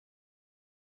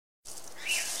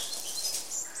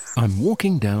I'm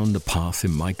walking down the path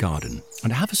in my garden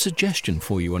and I have a suggestion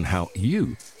for you on how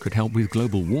you could help with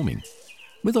global warming.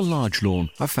 With a large lawn,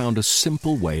 I found a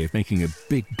simple way of making a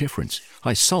big difference.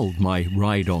 I sold my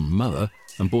ride-on mower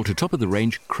and bought a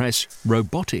top-of-the-range Cress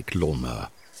robotic lawnmower.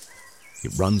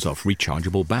 It runs off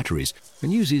rechargeable batteries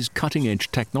and uses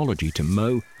cutting-edge technology to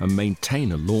mow and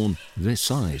maintain a lawn this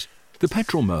size. The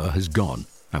petrol mower has gone,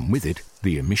 and with it,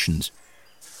 the emissions.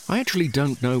 I actually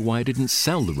don't know why I didn't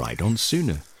sell the ride-on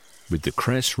sooner. With the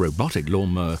Cress robotic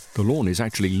lawnmower, the lawn is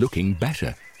actually looking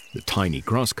better. The tiny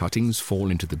grass cuttings fall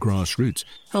into the grass roots,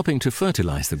 helping to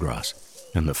fertilize the grass.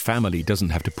 And the family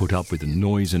doesn't have to put up with the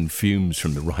noise and fumes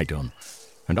from the ride-on.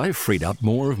 And I've freed up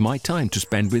more of my time to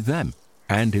spend with them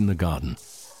and in the garden.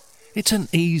 It's an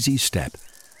easy step,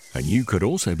 and you could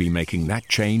also be making that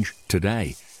change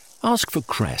today. Ask for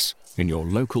Cress in your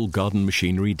local garden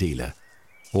machinery dealer,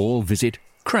 or visit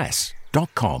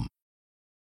cress.com.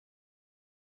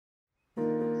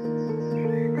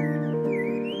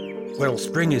 Well,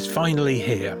 spring is finally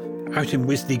here. Out in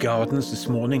Wisley Gardens this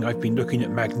morning, I've been looking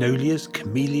at magnolias,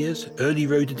 camellias, early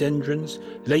rhododendrons,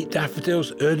 late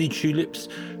daffodils, early tulips,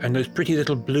 and those pretty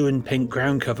little blue and pink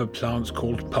ground cover plants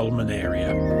called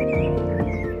pulmonaria.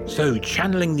 So,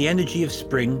 channeling the energy of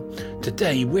spring,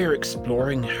 today we're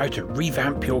exploring how to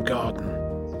revamp your garden.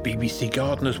 BBC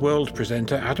Gardener's World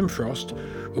presenter Adam Frost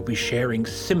will be sharing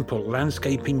simple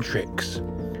landscaping tricks.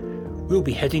 We'll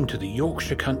be heading to the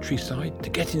Yorkshire countryside to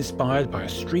get inspired by a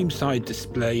streamside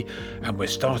display, and we're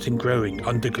starting growing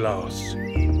under glass.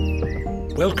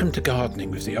 Welcome to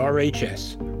Gardening with the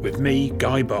RHS, with me,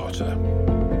 Guy Barter.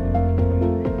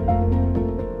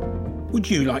 Would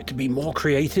you like to be more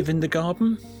creative in the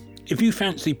garden? If you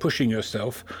fancy pushing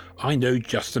yourself, I know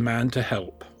just the man to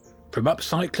help. From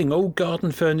upcycling old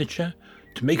garden furniture,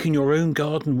 to making your own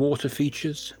garden water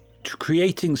features, to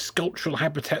creating sculptural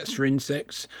habitats for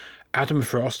insects, Adam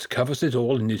Frost covers it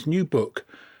all in his new book,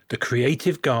 The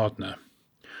Creative Gardener.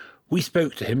 We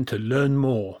spoke to him to learn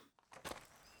more.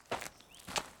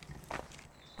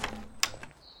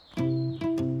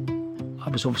 I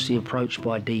was obviously approached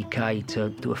by DK to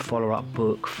do a follow-up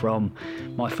book from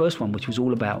my first one, which was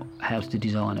all about how to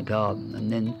design a garden. And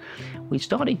then we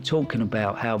started talking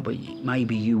about how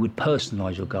maybe you would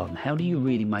personalise your garden. How do you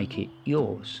really make it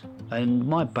yours? And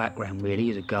my background really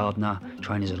is a gardener,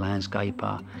 trained as a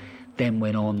landscaper, then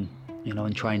went on,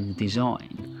 and trained in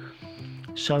design.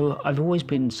 So I've always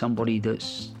been somebody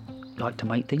that's liked to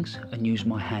make things and use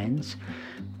my hands.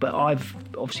 But I've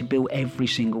obviously built every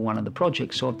single one of the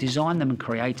projects, so I've designed them and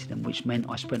created them, which meant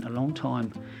I spent a long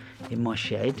time in my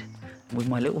shed with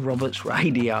my little Roberts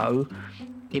radio.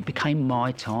 It became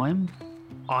my time.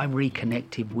 I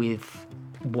reconnected with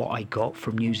what I got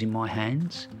from using my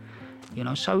hands,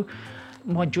 So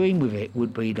my dream with it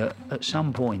would be that at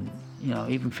some point,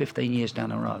 even 15 years down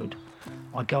the road,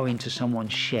 I go into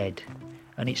someone's shed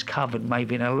and it's covered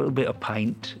maybe in a little bit of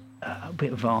paint, a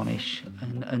bit of varnish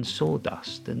and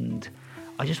sawdust. And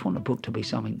I just want the book to be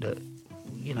something that,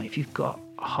 if you've got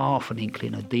half an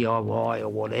inkling of DIY or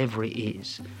whatever it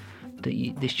is,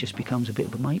 that this just becomes a bit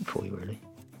of a mate for you, really.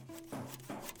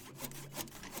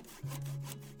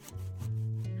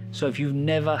 So if you've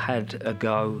never had a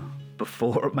go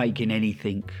before at making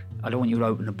anything, I don't want you to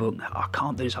open a book, I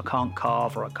can't do this, I can't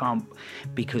carve, or I can't,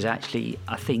 because actually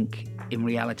I think in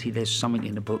reality there's something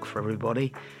in the book for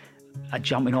everybody. A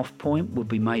jumping off point would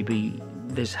be maybe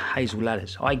there's hazel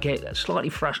ladders. I get slightly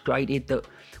frustrated that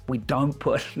we don't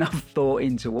put enough thought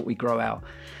into what we grow our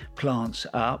plants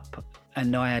up.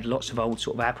 And I had lots of old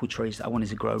sort of apple trees that I wanted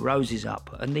to grow roses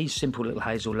up. And these simple little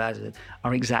hazel ladders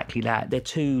are exactly that. They're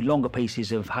two longer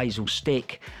pieces of hazel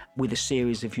stick with a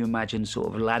series, if you imagine, sort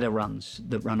of ladder runs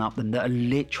that run up them that are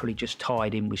literally just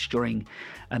tied in with string.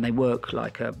 And they work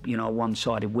like a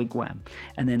one-sided wigwam.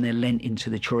 And then they're lent into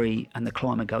the tree and the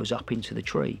climber goes up into the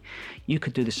tree. You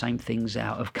could do the same things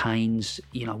out of canes,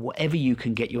 whatever you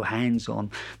can get your hands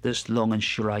on that's long and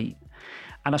straight.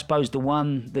 And I suppose the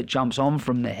one that jumps on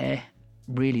from there,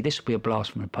 really, this will be a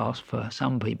blast from the past for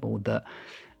some people that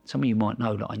some of you might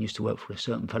know that I used to work for a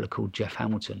certain fellow called Jeff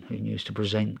Hamilton, who used to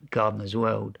present Gardener's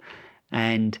World.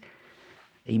 And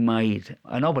he made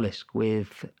an obelisk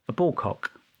with a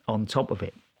bullcock on top of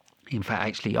it. In fact,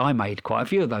 actually, I made quite a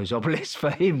few of those obelisks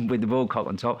for him with the bullcock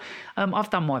on top. I've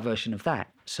done my version of that.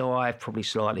 So I've probably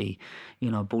slightly,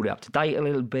 brought it up to date a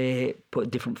little bit, put a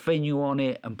different venue on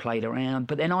it and played around.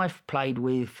 But then I've played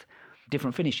with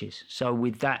different finishes. So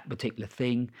with that particular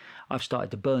thing, I've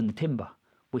started to burn the timber,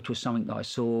 which was something that I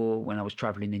saw when I was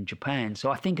travelling in Japan.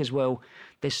 So I think as well,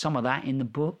 there's some of that in the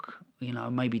book,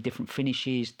 maybe different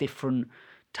finishes, different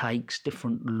takes,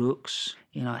 different looks,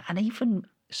 and even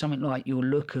something like you'll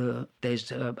look at,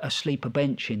 there's a sleeper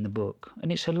bench in the book,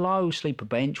 and it's a low sleeper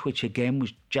bench, which again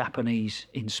was Japanese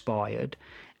inspired,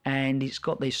 and it's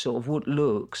got this sort of what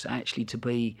looks actually to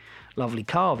be lovely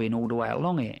carving all the way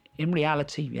along it. In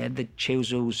reality, yeah, the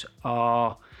chisels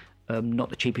are not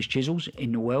the cheapest chisels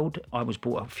in the world. I was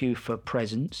bought a few for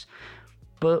presents,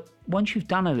 but once you've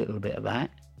done a little bit of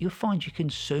that, you'll find you can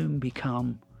soon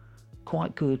become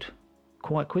quite good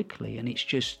quite quickly, and it's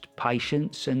just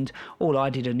patience. And all I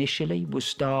did initially was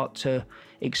start to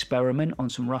experiment on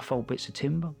some rough old bits of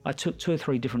timber. I took 2 or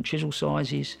 3 different chisel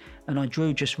sizes and I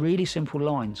drew just really simple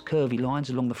lines, curvy lines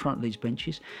along the front of these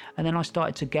benches, and then I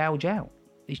started to gouge out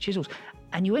these chisels,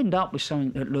 and you end up with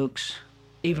something that looks,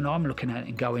 even I'm looking at it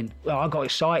and going, well, I got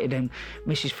excited, and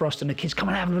Mrs. Frost and the kids, come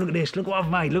and have a look at this, look what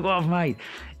I've made, look what I've made.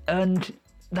 And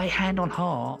they, hand on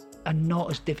heart, are not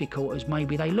as difficult as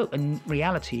maybe they look. And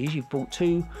reality is, you've bought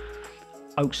 2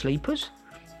 oak sleepers,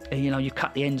 and you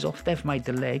cut the ends off, they've made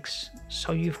the legs,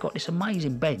 so you've got this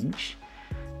amazing bench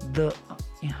that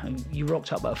you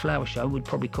rocked up at a flower show would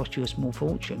probably cost you a small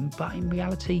fortune, but in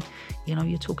reality,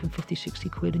 you're talking 50, 60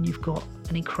 quid and you've got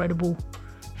an incredible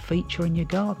feature in your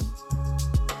garden.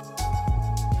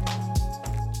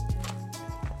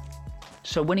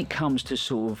 So when it comes to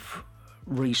sort of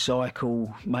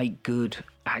recycle, make good,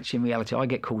 actually in reality I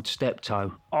get called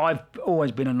steptoe. I've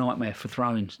always been a nightmare for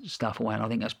throwing stuff away, and I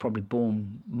think that's probably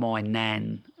born my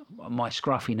nan, my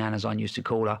scruffy nan as I used to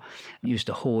call her, used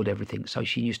to hoard everything. So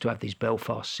she used to have these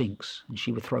Belfast sinks and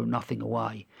she would throw nothing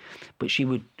away, but she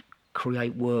would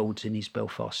create worlds in these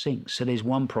Belfast sinks. So there's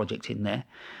one project in there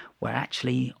where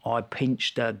actually I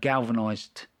pinched a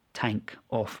galvanised tank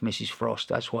off Mrs. Frost,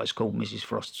 that's why it's called Mrs.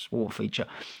 Frost's water feature,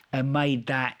 and made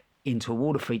that into a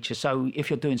water feature. So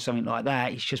if you're doing something like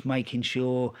that, it's just making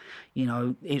sure,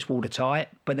 it's watertight,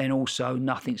 but then also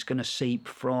nothing's going to seep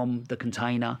from the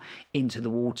container into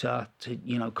the water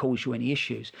to, cause you any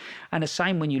issues. And the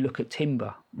same when you look at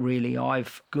timber, really,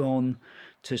 I've gone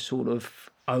to sort of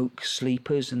oak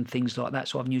sleepers and things like that.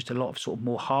 So I've used a lot of sort of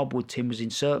more hardwood timbers in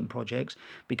certain projects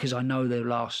because I know they'll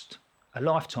last a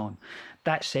lifetime.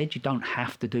 That said, you don't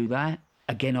have to do that.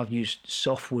 Again, I've used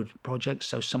softwood projects,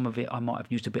 so some of it I might have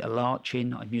used a bit of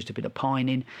larching, I've used a bit of pine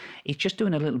in. It's just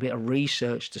doing a little bit of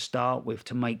research to start with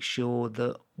to make sure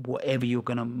that whatever you're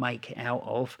going to make it out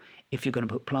of, if you're going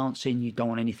to put plants in, you don't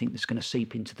want anything that's going to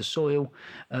seep into the soil.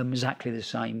 Exactly the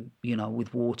same,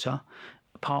 with water.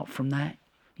 Apart from that,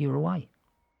 you're away.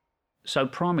 So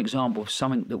prime example of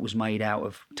something that was made out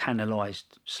of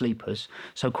tannalised sleepers,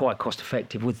 so quite cost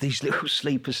effective with these little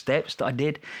sleeper steps that I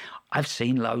did. I've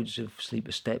seen loads of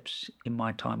sleeper steps in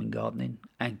my time in gardening,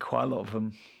 and quite a lot of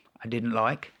them I didn't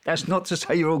like. That's not to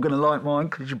say you're all going to like mine,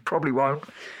 because you probably won't.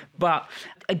 But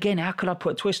again, how could I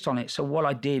put a twist on it? So what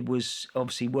I did was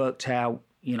obviously worked out,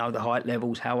 the height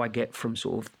levels, how I get from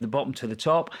sort of the bottom to the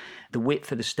top, the width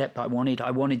of the step that I wanted.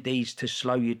 I wanted these to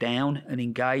slow you down and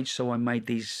engage, so I made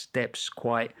these steps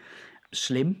quite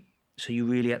slim. So you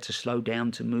really had to slow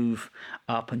down to move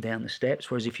up and down the steps,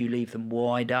 whereas if you leave them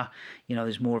wider,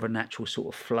 there's more of a natural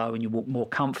sort of flow and you walk more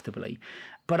comfortably.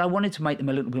 But I wanted to make them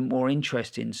a little bit more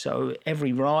interesting. So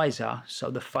every riser,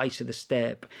 so the face of the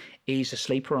step, is a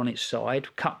sleeper on its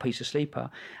side, cut piece of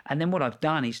sleeper. And then what I've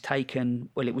done is taken,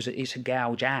 it's a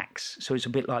gouge axe. So it's a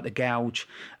bit like the gouge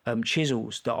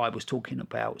chisels that I was talking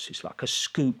about. So it's like a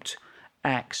scooped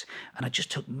axe. And I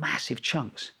just took massive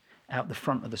chunks out the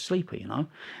front of the sleeper,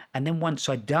 And then once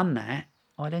I'd done that,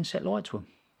 I then set light to them.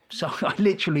 So I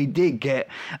literally did get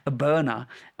a burner,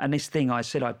 and this thing I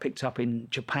said I picked up in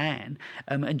Japan,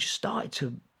 and just started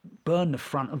to burn the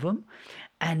front of them,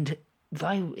 and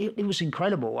it was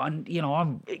incredible. And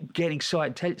I'm getting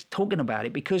excited talking about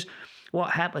it, because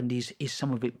what happened is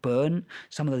some of it burned,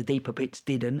 some of the deeper bits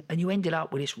didn't, and you ended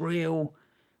up with this real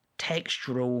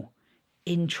textural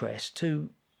interest to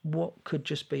what could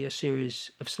just be a series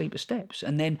of sleeper steps.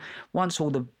 And then once all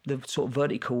the sort of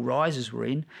vertical risers were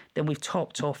in, then we've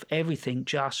topped off everything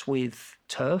just with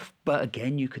turf. But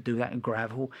again, you could do that in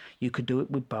gravel. You could do it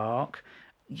with bark.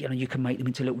 You can make them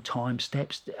into little time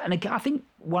steps. And again, I think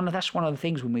that's one of the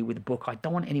things with me with the book. I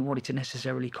don't want anybody to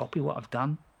necessarily copy what I've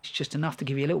done. It's just enough to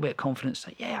give you a little bit of confidence.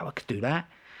 Say, yeah, I could do that.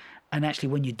 And actually,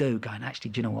 when you do, going,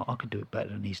 actually, do you know what? I could do it better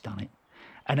than he's done it.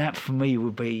 And that for me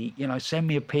would be, send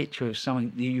me a picture of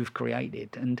something that you've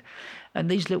created. And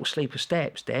these little sleeper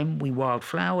steps, then we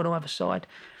wildflowered on the other side,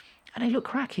 and they look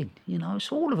cracking,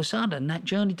 So all of a sudden, that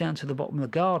journey down to the bottom of the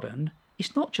garden,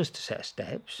 it's not just a set of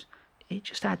steps, it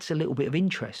just adds a little bit of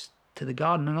interest to the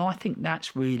garden. And I think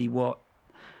that's really what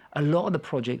a lot of the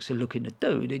projects are looking to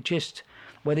do. They just,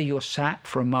 whether you're sat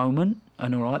for a moment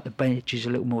and all right, the bench is a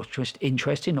little more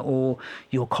interesting, or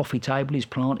your coffee table is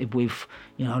planted with,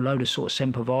 a load of sort of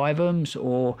sempervivums,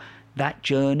 or that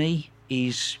journey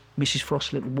is Mrs.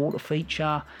 Frost's little water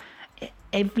feature.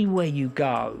 Everywhere you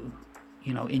go,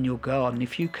 in your garden,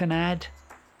 if you can add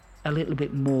a little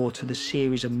bit more to the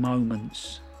series of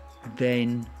moments,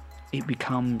 then it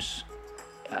becomes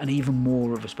an even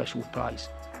more of a special place.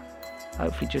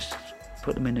 Hopefully just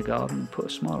put them in the garden and put a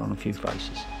smile on a few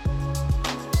faces.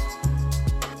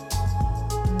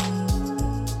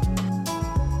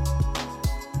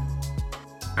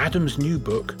 Adam's new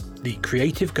book, The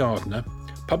Creative Gardener,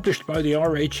 published by the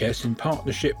RHS in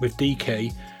partnership with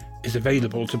DK, is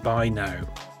available to buy now.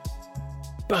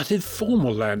 But if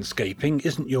formal landscaping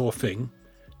isn't your thing,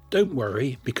 don't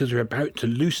worry, because we're about to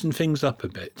loosen things up a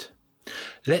bit.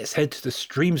 Let's head to the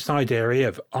streamside area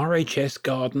of RHS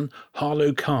Garden,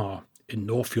 Harlow Carr in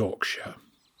North Yorkshire.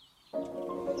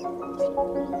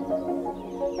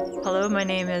 Hello, my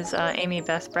name is Amy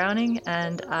Beth Browning,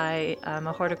 and I am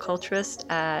a horticulturist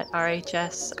at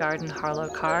RHS Garden Harlow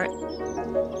Carr.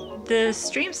 The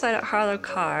stream side at Harlow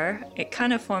Carr, it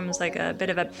kind of forms like a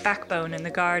bit of a backbone in the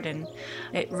garden.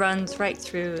 It runs right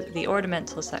through the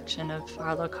ornamental section of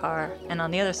Harlow Carr, and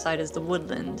on the other side is the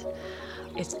woodland.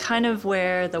 It's kind of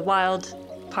where the wild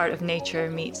part of nature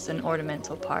meets an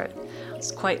ornamental part.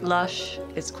 It's quite lush,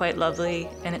 it's quite lovely,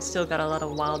 and it's still got a lot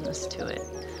of wildness to it.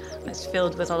 It's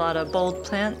filled with a lot of bold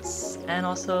plants and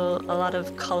also a lot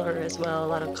of color as well, a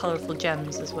lot of colorful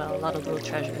gems as well, a lot of little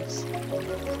treasures.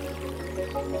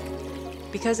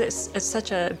 Because it's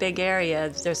such a big area,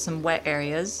 there's some wet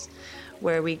areas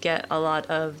where we get a lot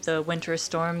of the winter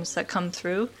storms that come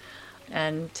through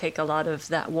and take a lot of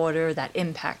that water, that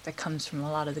impact that comes from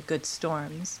a lot of the good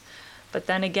storms. But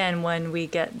then again, when we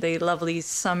get the lovely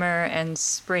summer and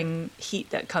spring heat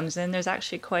that comes in, there's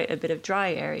actually quite a bit of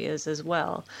dry areas as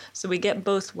well. So we get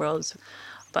both worlds.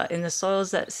 But in the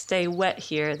soils that stay wet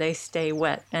here, they stay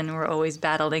wet, and we're always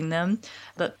battling them.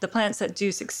 But the plants that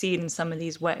do succeed in some of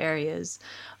these wet areas,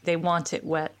 they want it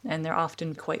wet, and they're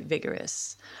often quite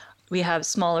vigorous. We have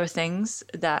smaller things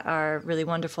that are really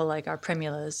wonderful, like our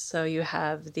primulas. So you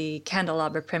have the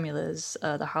candelabra primulas,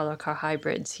 the Harlow Carr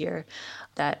hybrids here,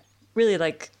 that really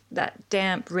like that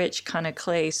damp, rich kind of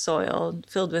clay soil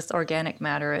filled with organic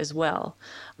matter as well.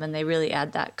 And they really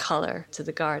add that color to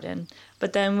the garden.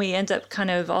 But then we end up kind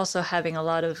of also having a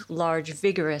lot of large,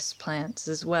 vigorous plants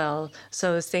as well.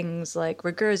 So things like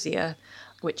Regersia,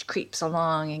 which creeps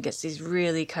along and gets these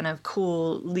really kind of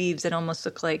cool leaves that almost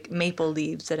look like maple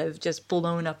leaves that have just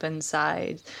blown up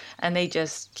inside. And they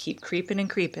just keep creeping and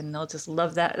creeping. They'll just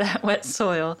love that wet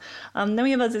soil. Then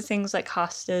we have other things like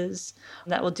hostas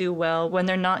that will do well when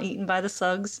they're not eaten by the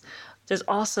slugs. There's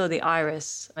also the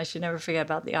iris. I should never forget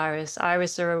about the iris.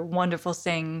 Iris are a wonderful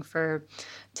thing for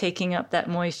taking up that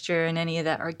moisture and any of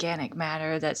that organic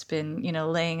matter that's been,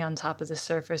 laying on top of the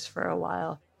surface for a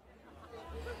while.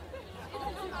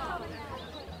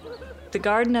 The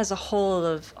garden as a whole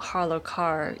of Harlow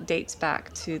Carr dates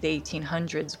back to the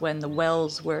 1800s when the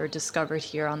wells were discovered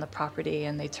here on the property,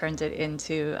 and they turned it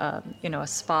into, a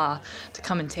spa to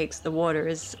come and take the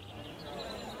waters.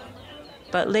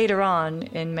 But later on,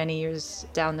 in many years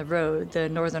down the road, the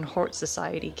Northern Hort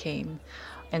Society came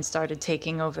and started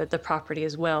taking over the property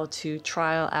as well to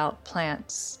trial out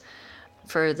plants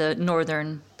for the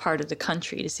northern part of the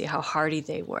country to see how hardy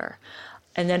they were.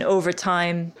 And then over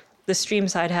time, the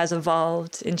streamside has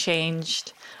evolved and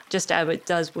changed, just as it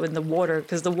does with the water,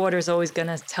 because the water is always going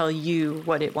to tell you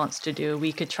what it wants to do.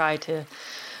 We could try to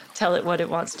tell it what it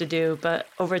wants to do, but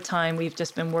over time we've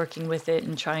just been working with it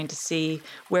and trying to see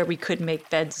where we could make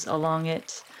beds along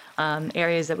it,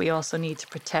 areas that we also need to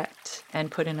protect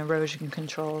and put in erosion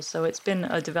control. So it's been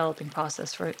a developing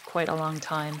process for quite a long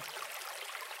time.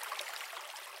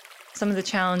 Some of the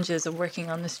challenges of working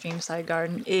on the streamside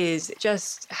garden is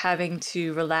just having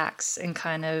to relax and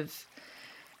kind of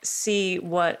see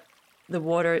what the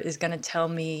water is going to tell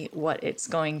me what it's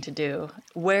going to do,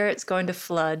 where it's going to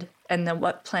flood, and then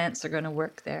what plants are going to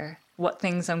work there, what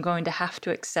things I'm going to have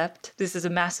to accept. This is a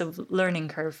massive learning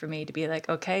curve for me to be like,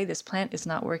 okay, this plant is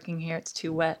not working here, it's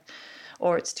too wet,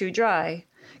 or it's too dry,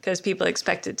 because people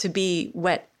expect it to be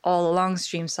wet all along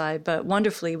streamside, but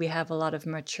wonderfully we have a lot of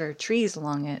mature trees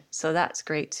along it, so that's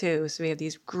great too. So we have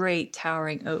these great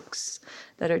towering oaks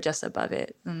that are just above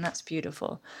it, and that's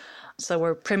beautiful. So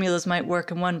where primulas might work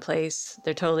in one place,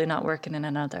 they're totally not working in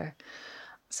another.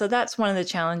 So that's one of the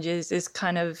challenges, is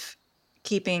kind of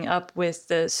keeping up with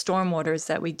the stormwaters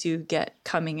that we do get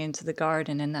coming into the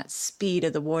garden, and that speed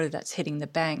of the water that's hitting the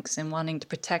banks, and wanting to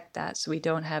protect that so we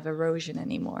don't have erosion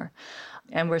anymore.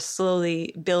 And we're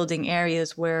slowly building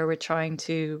areas where we're trying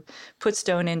to put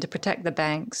stone in to protect the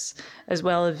banks, as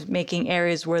well as making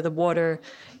areas where the water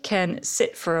can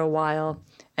sit for a while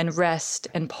and rest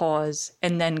and pause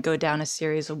and then go down a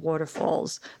series of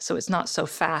waterfalls. So it's not so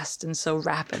fast and so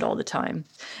rapid all the time.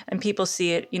 And people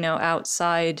see it,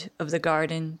 outside of the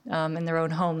garden in their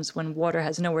own homes. When water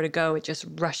has nowhere to go, it just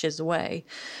rushes away.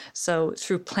 So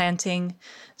through planting,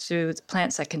 through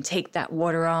plants that can take that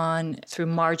water on, through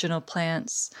marginal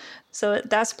plants. So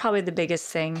that's probably the biggest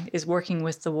thing, is working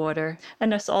with the water.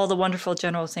 And that's all the wonderful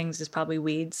general things is probably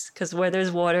weeds, because where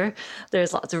there's water,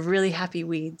 there's lots of really happy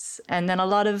weeds. And then a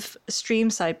lot of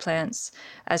streamside plants,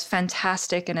 as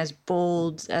fantastic and as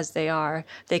bold as they are,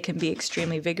 they can be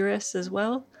extremely vigorous as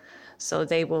well. So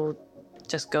they will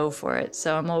just go for it.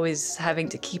 So I'm always having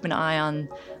to keep an eye on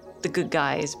the good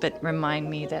guys, but remind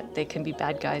me that they can be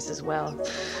bad guys as well.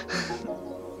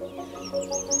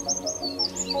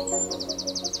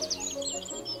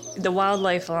 The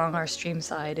wildlife along our stream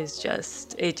side is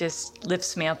it just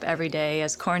lifts me up every day.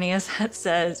 As corny as that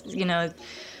says,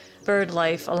 bird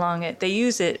life along it, they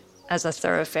use it as a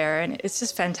thoroughfare, and it's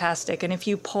just fantastic. And if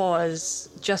you pause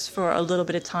just for a little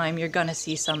bit of time, you're gonna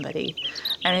see somebody.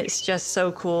 And it's just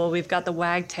so cool. We've got the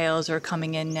wagtails are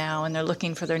coming in now, and they're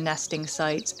looking for their nesting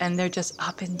sites, and they're just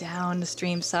up and down the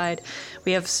stream side.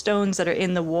 We have stones that are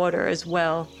in the water as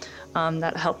well,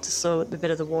 that help to slow a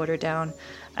bit of the water down.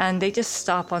 And they just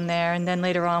stop on there, and then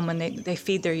later on when they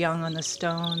feed their young on the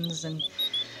stones, and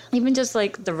even just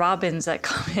like the robins that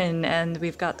come in, and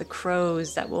we've got the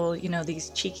crows that will, these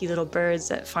cheeky little birds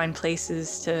that find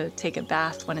places to take a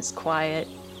bath when it's quiet.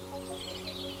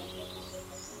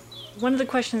 One of the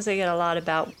questions I get a lot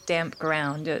about damp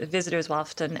ground, visitors will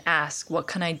often ask, what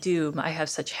can I do? I have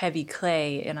such heavy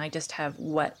clay and I just have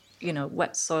wet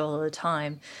soil all the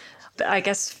time. But I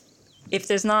guess if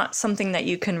there's not something that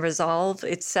you can resolve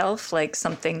itself, like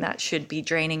something that should be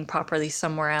draining properly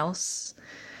somewhere else,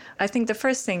 I think the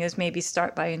first thing is maybe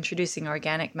start by introducing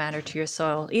organic matter to your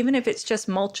soil, even if it's just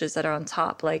mulches that are on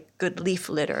top, like good leaf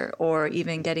litter, or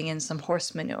even getting in some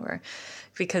horse manure,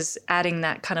 because adding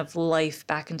that kind of life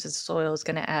back into the soil is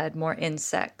going to add more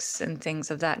insects and things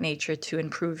of that nature to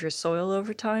improve your soil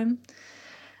over time.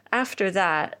 After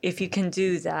that, if you can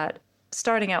do that,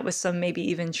 starting out with some maybe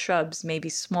even shrubs, maybe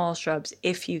small shrubs,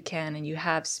 if you can and you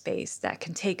have space that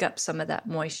can take up some of that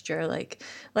moisture,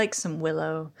 like some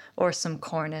willow or some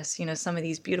cornus. Some of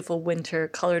these beautiful winter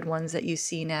colored ones that you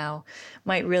see now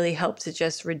might really help to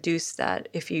just reduce that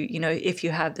if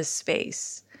you have the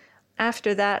space.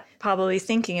 After that, probably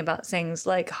thinking about things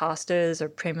like hostas or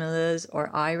primulas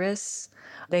or iris.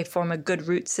 They form a good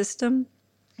root system.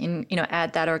 And,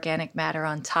 add that organic matter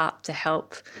on top to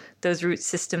help those root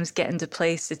systems get into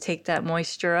place to take that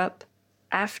moisture up.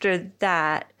 After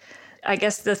that, I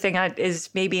guess the thing is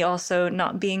maybe also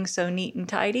not being so neat and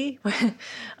tidy.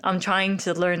 I'm trying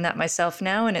to learn that myself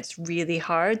now, and it's really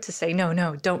hard to say,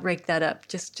 no, don't break that up.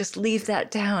 Just leave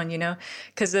that down,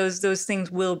 because those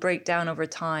things will break down over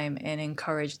time and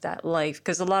encourage that life.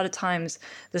 Because a lot of times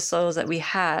the soils that we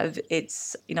have,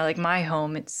 it's, like my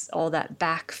home, it's all that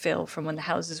backfill from when the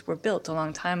houses were built a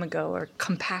long time ago, or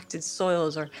compacted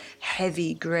soils or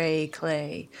heavy gray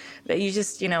clay that you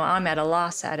just, I'm at a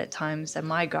loss at times in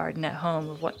my garden at home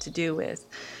of what to do with.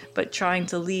 But trying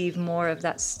to leave more of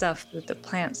that stuff that the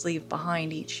plants leave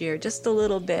behind each year, just a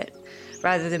little bit,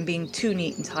 rather than being too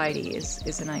neat and tidy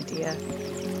is an idea.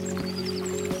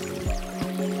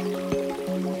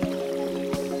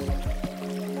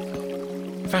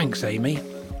 Thanks, Amy.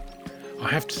 I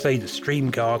have to say the stream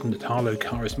garden at Harlow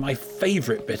Carr is my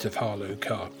favourite bit of Harlow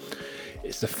Carr.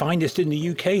 It's the finest in the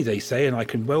UK, they say, and I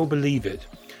can well believe it.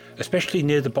 Especially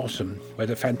near the bottom, where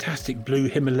the fantastic blue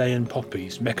Himalayan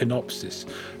poppies, Meconopsis,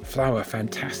 flower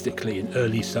fantastically in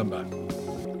early summer.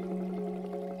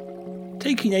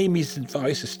 Taking Amy's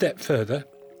advice a step further,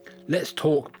 let's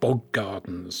talk bog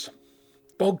gardens.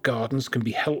 Bog gardens can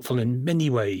be helpful in many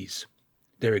ways.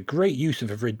 They're a great use of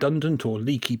a redundant or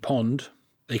leaky pond.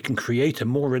 They can create a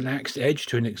more relaxed edge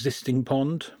to an existing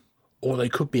pond, or they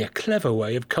could be a clever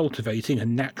way of cultivating a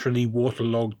naturally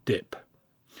waterlogged dip.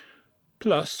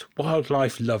 Plus,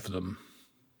 wildlife love them.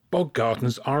 Bog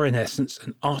gardens are in essence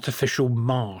an artificial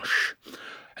marsh.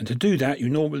 And to do that, you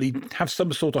normally have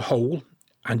some sort of hole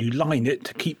and you line it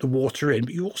to keep the water in,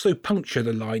 but you also puncture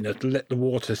the liner to let the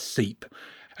water seep.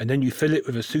 And then you fill it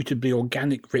with a suitably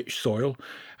organic rich soil.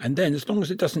 And then, as long as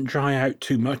it doesn't dry out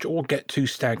too much or get too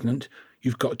stagnant,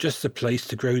 you've got just the place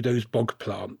to grow those bog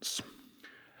plants.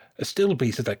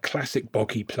 Astilbes are the classic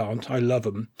boggy plant, I love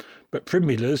them, but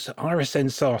primulas, Iris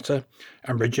sensata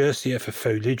and Regersea for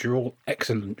foliage are all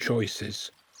excellent choices.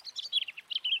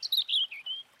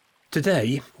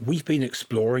 Today, we've been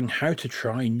exploring how to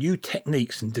try new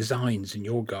techniques and designs in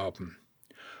your garden.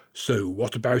 So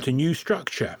what about a new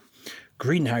structure?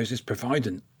 Greenhouses provide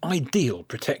an ideal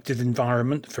protected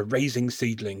environment for raising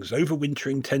seedlings,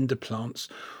 overwintering tender plants,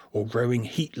 or growing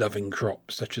heat-loving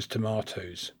crops such as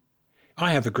tomatoes.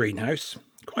 I have a greenhouse,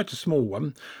 quite a small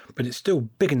one, but it's still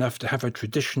big enough to have a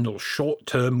traditional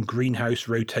short-term greenhouse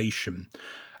rotation,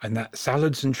 and that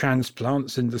salads and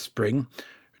transplants in the spring.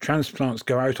 Transplants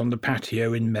go out on the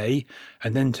patio in May,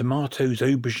 and then tomatoes,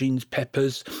 aubergines,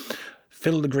 peppers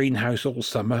fill the greenhouse all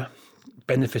summer,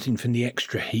 benefiting from the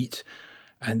extra heat.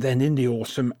 And then in the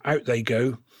autumn, out they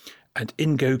go, and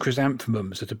in go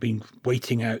chrysanthemums that have been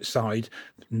waiting outside.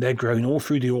 And they're grown all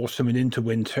through the autumn and into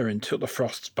winter until the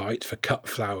frosts bite for cut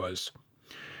flowers.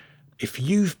 If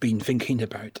you've been thinking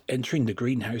about entering the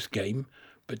greenhouse game,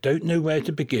 but don't know where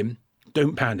to begin,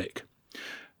 don't panic.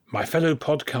 My fellow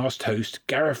podcast host,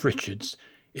 Gareth Richards,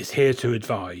 is here to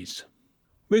advise.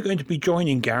 We're going to be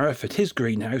joining Gareth at his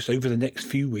greenhouse over the next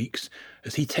few weeks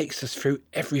as he takes us through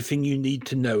everything you need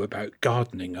to know about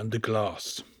gardening under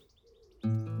glass.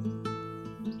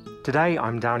 Today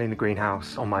I'm down in the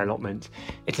greenhouse on my allotment.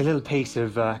 It's a little piece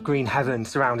of green heaven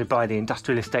surrounded by the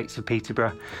industrial estates of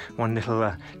Peterborough, one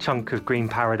little chunk of green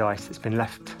paradise that's been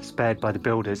left spared by the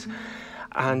builders.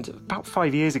 And about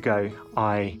 5 years ago,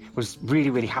 I was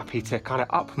really happy to kind of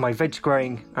up my veg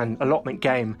growing and allotment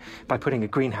game by putting a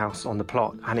greenhouse on the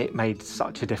plot, and it made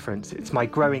such a difference. It's my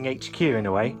growing HQ in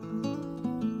a way.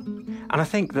 And I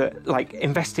think that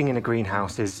investing in a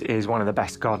greenhouse is one of the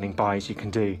best gardening buys you can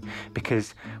do,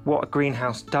 because what a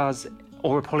greenhouse does,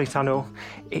 or a polytunnel,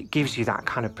 it gives you that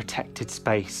kind of protected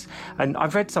space. And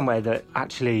I've read somewhere that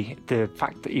actually the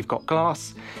fact that you've got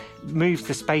glass moves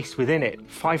the space within it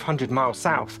 500 miles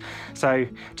south. So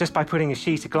just by putting a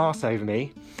sheet of glass over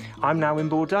me, I'm now in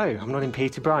Bordeaux. I'm not in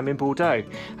Peterborough, I'm in Bordeaux.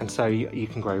 And so you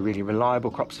can grow really reliable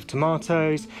crops of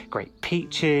tomatoes, great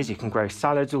peaches, you can grow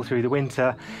salads all through the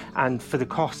winter. And for the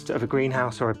cost of a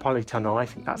greenhouse or a polytunnel, I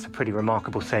think that's a pretty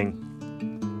remarkable thing.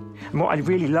 And what I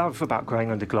really love about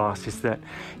growing under glass is that,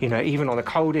 even on the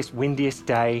coldest, windiest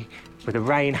day, with the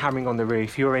rain hammering on the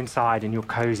roof, you're inside and you're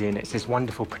cosy, and it's this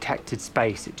wonderful protected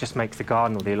space. It just makes the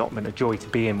garden or the allotment a joy to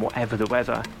be in, whatever the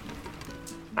weather.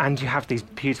 And you have these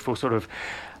beautiful sort of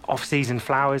off-season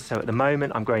flowers. So at the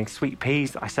moment, I'm growing sweet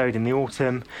peas that I sowed in the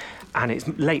autumn, and it's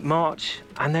late March,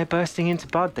 and they're bursting into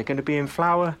bud. They're going to be in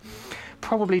flower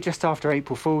probably just after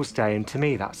April Fool's Day, and to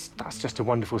me that's just a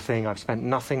wonderful thing. I've spent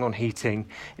nothing on heating.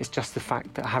 It's just the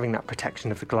fact that having that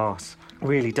protection of the glass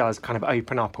really does kind of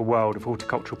open up a world of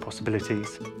horticultural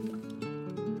possibilities.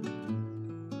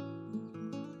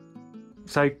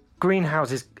 So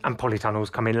greenhouses and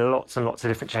polytunnels come in lots and lots of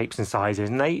different shapes and sizes,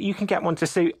 and you can get one to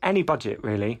suit any budget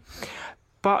really.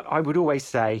 But I would always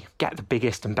say get the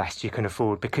biggest and best you can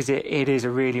afford, because it is a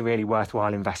really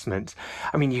worthwhile investment.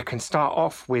 I mean, you can start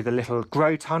off with a little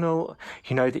grow tunnel,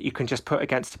 that you can just put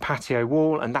against a patio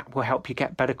wall, and that will help you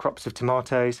get better crops of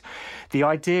tomatoes. The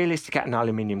ideal is to get an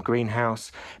aluminium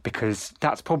greenhouse, because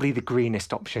that's probably the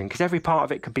greenest option, because every part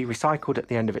of it could be recycled at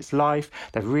the end of its life.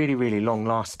 They're really long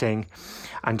lasting,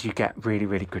 and you get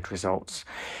really good results.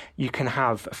 You can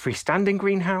have a freestanding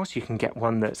greenhouse. You can get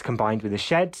one that's combined with a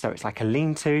shed, so it's like a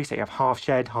lean-to, so you have half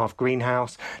shed, half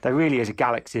greenhouse. There really is a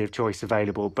galaxy of choice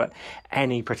available, but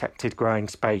any protected growing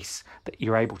space that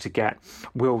you're able to get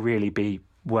will really be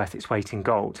worth its weight in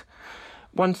gold.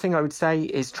 One thing I would say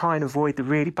is try and avoid the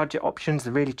really budget options,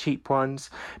 the really cheap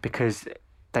ones, because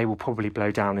they will probably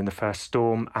blow down in the first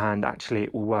storm, and actually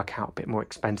it will work out a bit more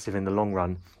expensive in the long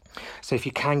run. So if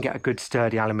you can get a good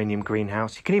sturdy aluminium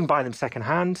greenhouse, you can even buy them second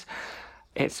hand.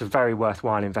 It's a very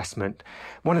worthwhile investment.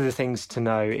 One of the things to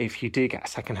know if you do get a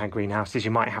second-hand greenhouse is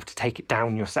you might have to take it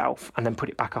down yourself and then put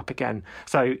it back up again.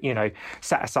 So,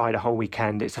 set aside a whole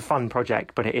weekend. It's a fun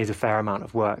project, but it is a fair amount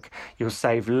of work. You'll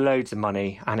save loads of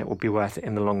money, and it will be worth it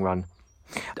in the long run.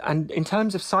 And in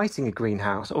terms of siting a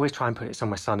greenhouse, always try and put it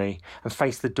somewhere sunny and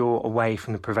face the door away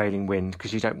from the prevailing wind,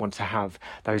 because you don't want to have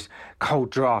those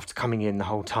cold drafts coming in the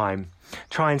whole time.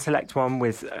 Try and select one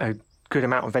with a good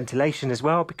amount of ventilation as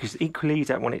well, because equally you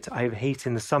don't want it to overheat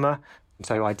in the summer.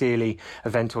 So ideally a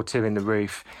vent or two in the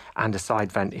roof and a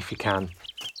side vent if you can.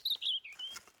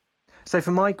 So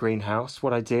for my greenhouse,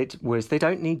 what I did was they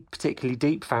don't need particularly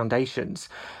deep foundations.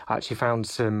 I actually found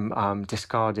some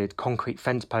discarded concrete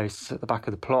fence posts at the back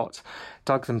of the plot,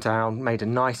 dug them down, made a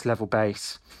nice level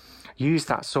base, used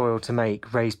that soil to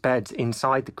make raised beds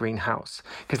inside the greenhouse.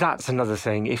 Because that's another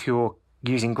thing, if you're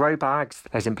Using grow bags,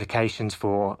 there's implications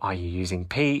for, are you using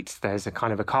peat? There's a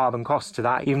kind of a carbon cost to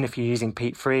that, even if you're using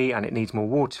peat-free and it needs more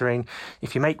watering.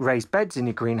 If you make raised beds in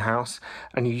your greenhouse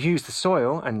and you use the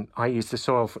soil, and I use the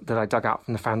soil that I dug out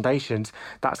from the foundations,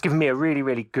 that's given me a really,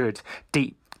 really good,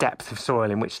 deep depth of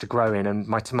soil in which to grow in, and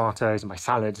my tomatoes and my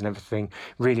salads and everything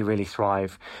really, really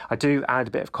thrive. I do add a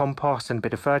bit of compost and a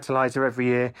bit of fertilizer every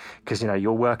year because,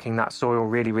 you're working that soil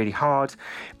really, really hard.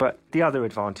 But the other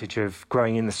advantage of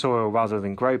growing in the soil rather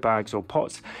than grow bags or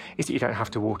pots is that you don't have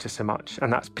to water so much.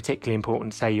 And that's particularly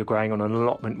important, say you're growing on an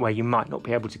allotment where you might not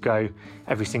be able to go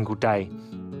every single day.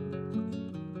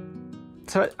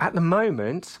 So at the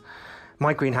moment,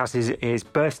 my greenhouse is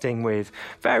bursting with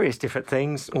various different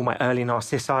things. All my early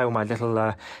narcissi, all my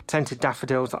little tented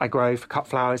daffodils that I grow for cut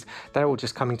flowers, they're all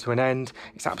just coming to an end.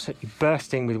 It's absolutely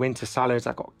bursting with winter salads.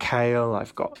 I've got kale,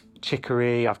 I've got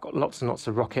chicory, I've got lots and lots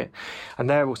of rocket. And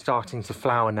they're all starting to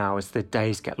flower now as the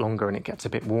days get longer and it gets a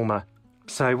bit warmer.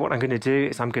 So what I'm going to do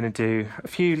is I'm going to do a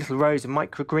few little rows of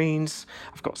microgreens.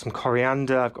 I've got some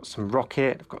coriander, I've got some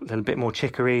rocket, I've got a little bit more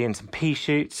chicory and some pea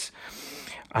shoots.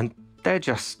 And they're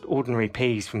just ordinary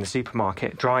peas from the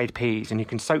supermarket, dried peas, and you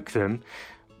can soak them,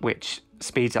 which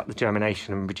speeds up the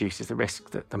germination and reduces the risk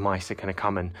that the mice are going to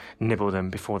come and nibble them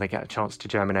before they get a chance to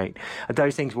germinate. And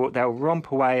those things, they'll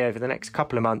romp away over the next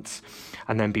couple of months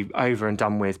and then be over and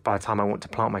done with by the time I want to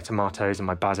plant my tomatoes and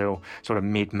my basil, sort of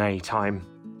mid-May time.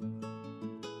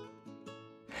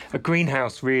 A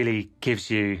greenhouse really gives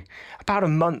you about a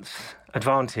month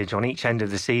advantage on each end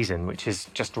of the season, which is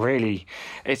just really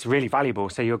valuable.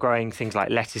 So you're growing things like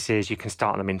lettuces, you can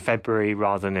start them in February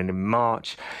rather than in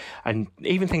March. And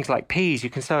even things like peas, you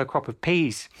can sow a crop of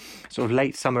peas sort of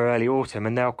late summer, early autumn,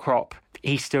 and they'll crop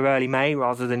Easter, early May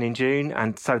rather than in June.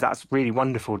 And so that's really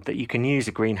wonderful that you can use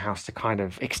a greenhouse to kind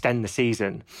of extend the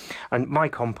season. And my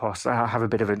compost, I have a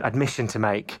bit of an admission to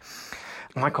make.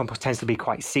 My compost tends to be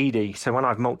quite seedy, so when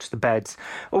I've mulched the beds,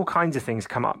 all kinds of things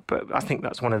come up. But I think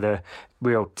that's one of the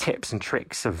real tips and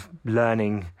tricks of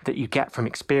learning that you get from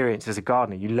experience as a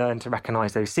gardener. You learn to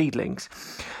recognise those seedlings.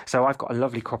 So I've got a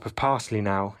lovely crop of parsley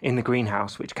now in the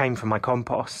greenhouse, which came from my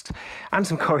compost, and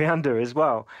some coriander as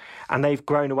well. And they've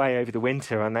grown away over the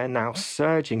winter, and they're now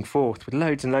surging forth with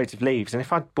loads and loads of leaves. And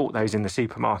if I'd bought those in the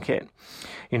supermarket,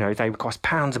 they would cost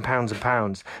pounds and pounds and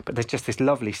pounds, but there's just this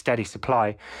lovely steady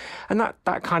supply. And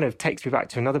that kind of takes me back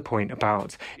to another point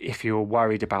about if you're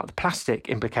worried about the plastic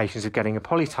implications of getting a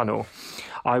polytunnel,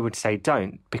 I would say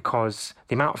don't, because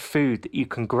the amount of food that you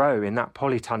can grow in that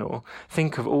polytunnel,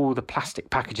 think of all the plastic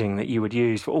packaging that you would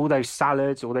use for all those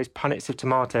salads, all those punnets of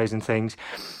tomatoes and things.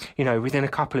 Within a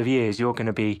couple of years, you're going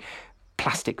to be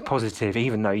plastic positive,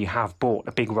 even though you have bought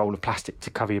a big roll of plastic to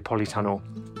cover your polytunnel.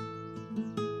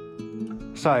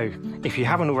 So, if you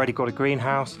haven't already got a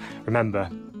greenhouse, remember,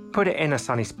 put it in a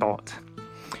sunny spot.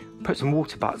 Put some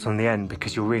water butts on the end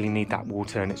because you'll really need that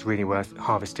water and it's really worth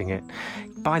harvesting it.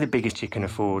 Buy the biggest you can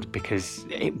afford because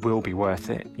it will be worth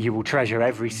it. You will treasure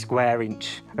every square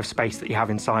inch of space that you have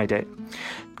inside it.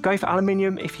 Go for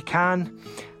aluminium if you can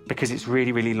because it's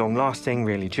really, really long lasting,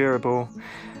 really durable.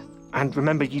 And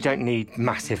remember, you don't need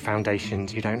massive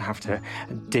foundations. You don't have to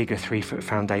dig a 3-foot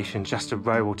foundation. Just a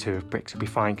row or two of bricks will be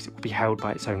fine because it will be held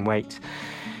by its own weight.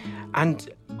 And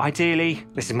ideally,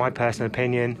 this is my personal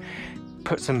opinion,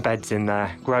 put some beds in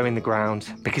there, grow in the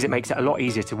ground, because it makes it a lot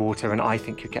easier to water, and I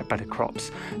think you get better crops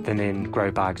than in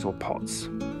grow bags or pots.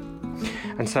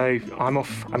 And so I'm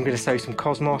off. I'm going to sow some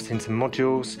cosmos in some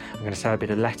modules. I'm going to sow a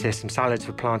bit of lettuce, some salads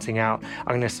for planting out. I'm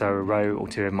going to sow a row or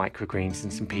two of microgreens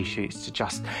and some pea shoots to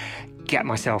just get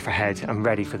myself ahead and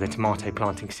ready for the tomato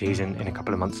planting season in a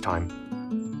couple of months' time.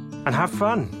 And have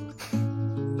fun.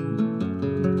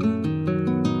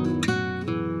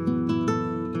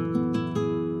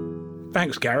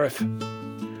 Thanks, Gareth.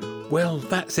 Well,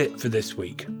 that's it for this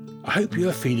week. I hope you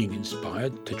are feeling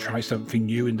inspired to try something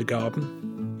new in the garden.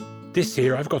 This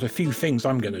year I've got a few things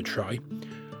I'm going to try.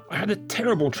 I had a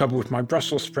terrible trouble with my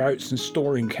Brussels sprouts and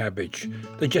storing cabbage.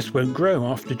 They just won't grow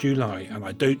after July, and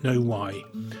I don't know why.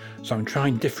 So I'm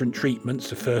trying different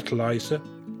treatments of fertiliser,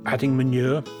 adding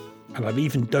manure, and I've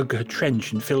even dug a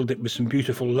trench and filled it with some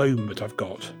beautiful loam that I've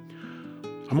got.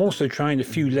 I'm also trying a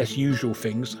few less usual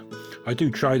things. I do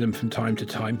try them from time to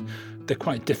time. They're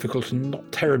quite difficult and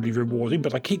not terribly rewarding,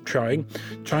 but I keep trying.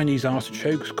 Chinese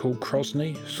artichokes called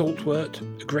Krosny, saltwort,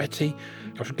 agretti.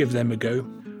 I should give them a go.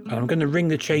 And I'm going to ring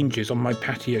the changes on my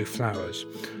patio flowers.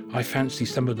 I fancy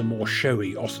some of the more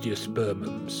showy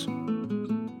osteospermums.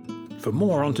 For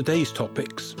more on today's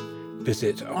topics,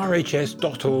 visit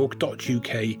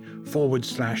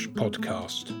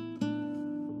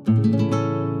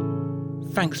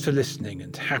rhs.org.uk/podcast. Thanks for listening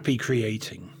and happy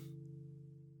creating.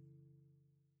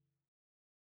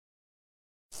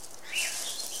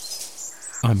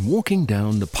 I'm walking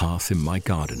down the path in my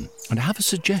garden and I have a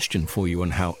suggestion for you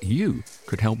on how you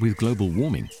could help with global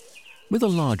warming. With a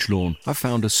large lawn, I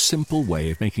found a simple way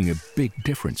of making a big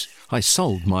difference. I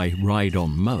sold my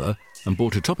ride-on mower and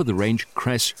bought a top-of-the-range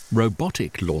Cress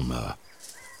robotic lawnmower.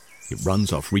 It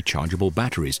runs off rechargeable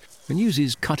batteries and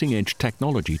uses cutting-edge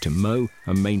technology to mow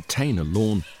and maintain a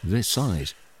lawn this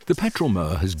size. The petrol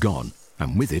mower has gone,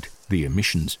 and with it, the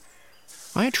emissions.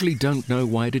 I actually don't know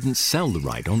why I didn't sell the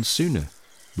ride-on sooner.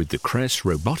 With the Cress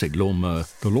robotic lawnmower,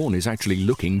 the lawn is actually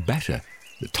looking better.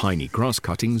 The tiny grass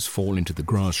cuttings fall into the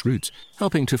grass roots,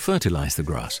 helping to fertilize the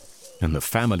grass. And the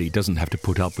family doesn't have to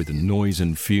put up with the noise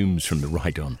and fumes from the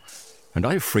ride-on. And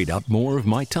I've freed up more of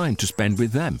my time to spend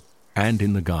with them and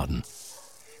in the garden.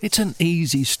 It's an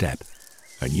easy step,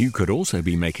 and you could also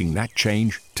be making that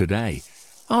change today.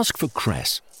 Ask for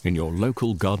Cress in your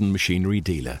local garden machinery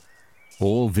dealer,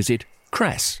 or visit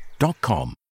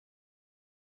cress.com.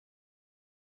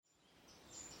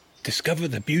 Discover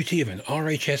the beauty of an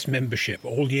RHS membership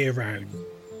all year round.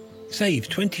 Save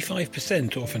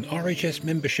 25% off an RHS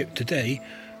membership today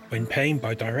when paying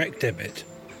by direct debit.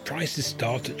 Prices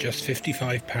start at just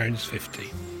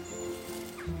 £55.50.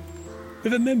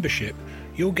 With a membership,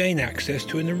 you'll gain access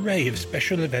to an array of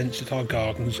special events at our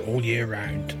gardens all year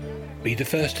round. Be the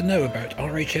first to know about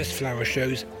RHS flower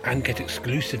shows and get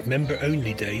exclusive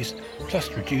member-only days,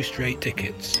 plus reduced rate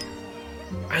tickets.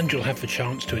 And you'll have the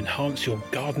chance to enhance your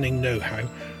gardening know-how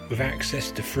with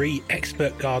access to free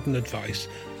expert garden advice,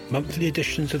 monthly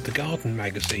editions of the Garden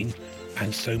magazine,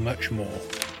 and so much more.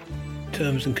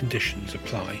 Terms and conditions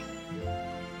apply.